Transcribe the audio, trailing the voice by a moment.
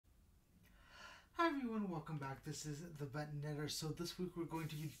everyone, welcome back. This is the Bent Knitter. So this week we're going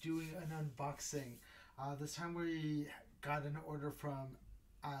to be doing an unboxing. This time we got an order from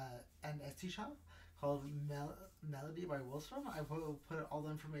an Etsy shop called MelodyyByWolltraum. I will put all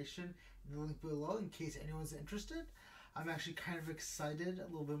the information in the link below in case anyone's interested. I'm actually kind of excited, a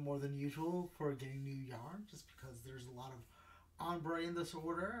little bit more than usual, for getting new yarn, just because there's a lot of ombre in this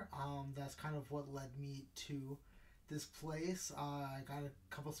order. That's kind of what led me to this place. I got a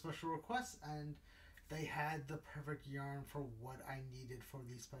couple special requests and they had the perfect yarn for what I needed for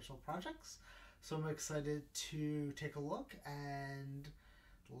these special projects. So I'm excited to take a look and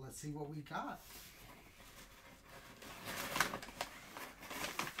let's see what we got.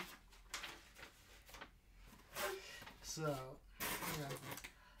 So, yeah.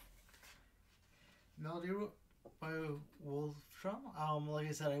 MelodyyByWolltraum. Like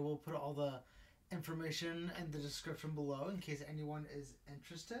I said, I will put all the information in the description below in case anyone is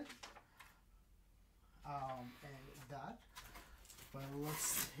interested in that. But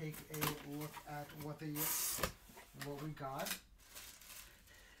let's take a look at what we got.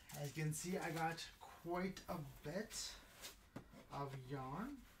 As you can see, I got quite a bit of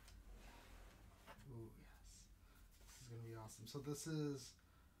yarn. Ooh, yes, this is gonna be awesome. So this is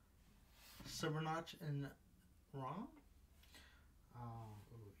Summernotch and Raw.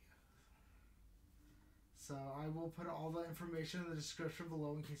 So I will put all the information in the description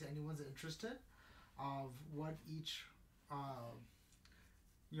below in case anyone's interested of what each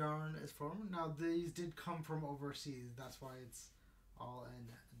yarn is from. Now these did come from overseas, that's why it's all in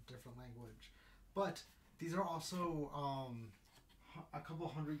a different language. But these are also a couple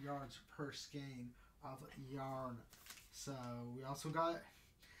hundred yards per skein of yarn. So we also got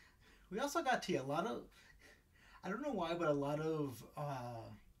tea. A lot of, I don't know why, but a lot of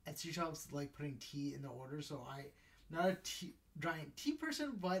Etsy shops like putting tea in the order. So I'm not a giant tea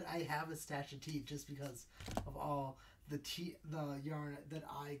person, but I have a stash of tea just because of all the yarn that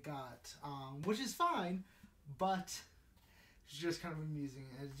I got, which is fine, but it's just kind of amusing.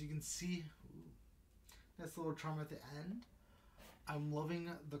 As you can see, nice little charm at the end. I'm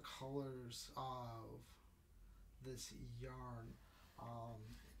loving the colors of this yarn.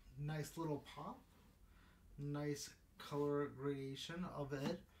 Nice little pop, nice color gradation of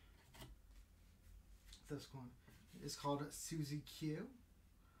it. This one is called Suzie Q,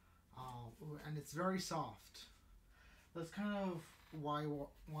 and it's very soft. That's kind of why I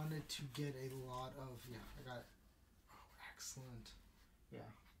wanted to get a lot of, yeah, I got it. Oh, excellent. Yeah.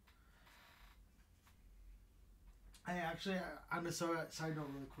 On a side note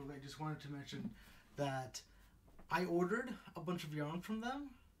really quickly, I just wanted to mention that I ordered a bunch of yarn from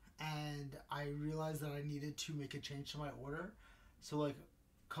them and I realized that I needed to make a change to my order. So like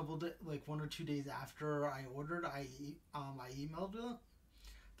like 1 or 2 days after I ordered, I emailed them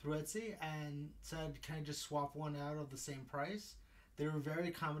through Etsy and said, can I just swap one out of the same price? They were very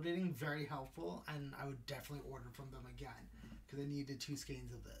accommodating, very helpful, and I would definitely order from them again because I needed 2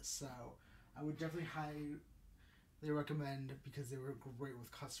 skeins of this. So I would definitely highly recommend because they were great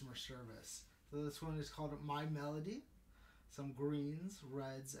with customer service. So this one is called My Melody. Some greens,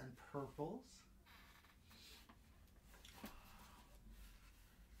 reds, and purples.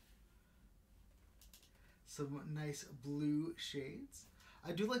 Some nice blue shades.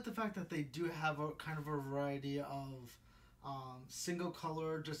 I do like the fact that they do have a kind of a variety of single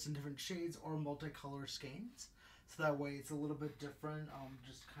color, just in different shades, or multicolor skeins. So that way it's a little bit different,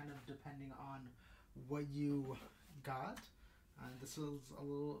 just kind of depending on what you got. And this was a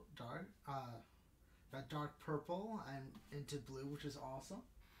little dark. Got dark purple and into blue, which is awesome.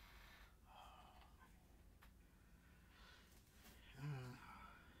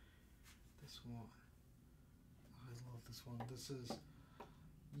 This one. I love this one. This is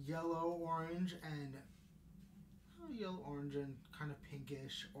yellow, orange, and kind of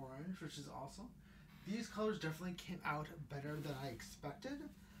pinkish orange, which is awesome. These colors definitely came out better than I expected.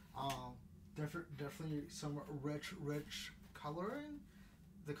 Definitely some rich coloring.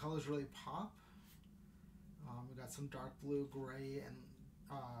 The colors really pop. We got some dark blue, gray, and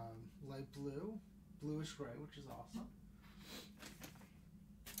light blue, bluish gray, which is awesome.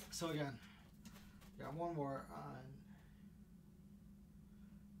 So again, got one more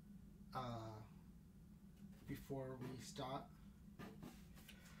before we start.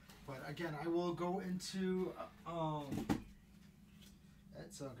 But again, I will go into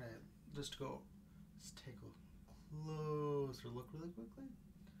it's okay. Let's take a closer look really quickly.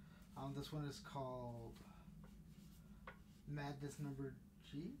 This one is called Madness number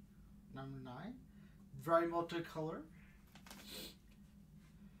 9. Very multicolor.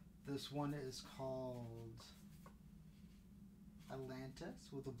 This one is called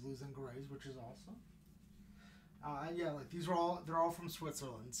Atlantis with the blues and grays, which is awesome. And yeah, like they're all from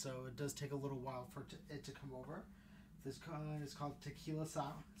Switzerland, so it does take a little while for it to come over. This kind is called Tequila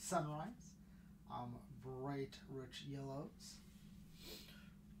Sunrise. Bright, rich yellows.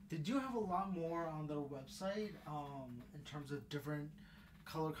 They do have a lot more on their website in terms of different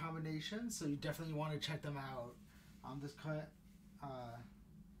color combinations, so you definitely want to check them out. This cut,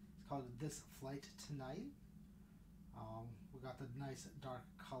 it's called This Flight Tonight. We got the nice dark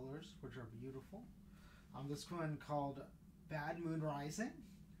colors, which are beautiful. This one called Bad Moon Rising.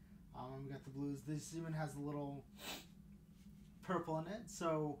 We got the blues. This even has a little purple in it.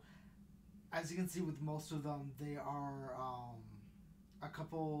 So, as you can see with most of them, they are a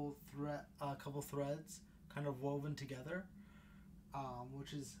couple threads kind of woven together,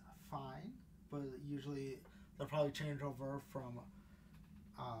 which is fine. But usually they'll probably change over from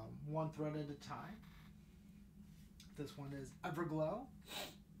one thread at a time. This one is Everglow.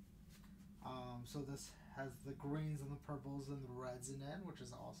 So this has the greens and the purples and the reds in it, which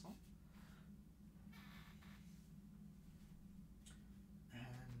is awesome.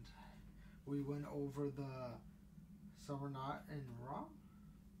 And we went over the Summer Knot in Raw.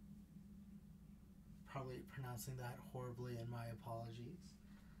 Probably pronouncing that horribly, and my apologies.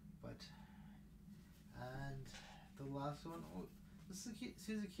 And the last one, oh, this is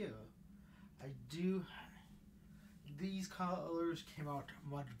Suzie Q. These colors came out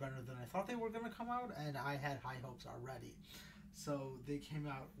much better than I thought they were going to come out, and I had high hopes already. So they came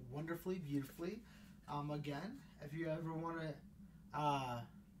out wonderfully, beautifully. Again, if you ever want to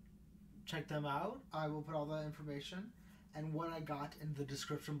check them out, I will put all that information and what I got in the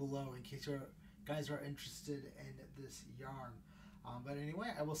description below in case you guys are interested in this yarn. But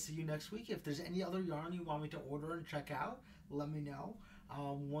anyway, I will see you next week. If there's any other yarn you want me to order and check out, let me know.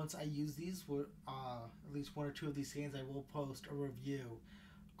 Once I use these, at least one or two of these skeins, I will post a review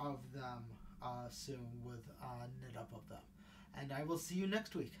of them soon with knit up of them. And I will see you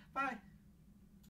next week. Bye!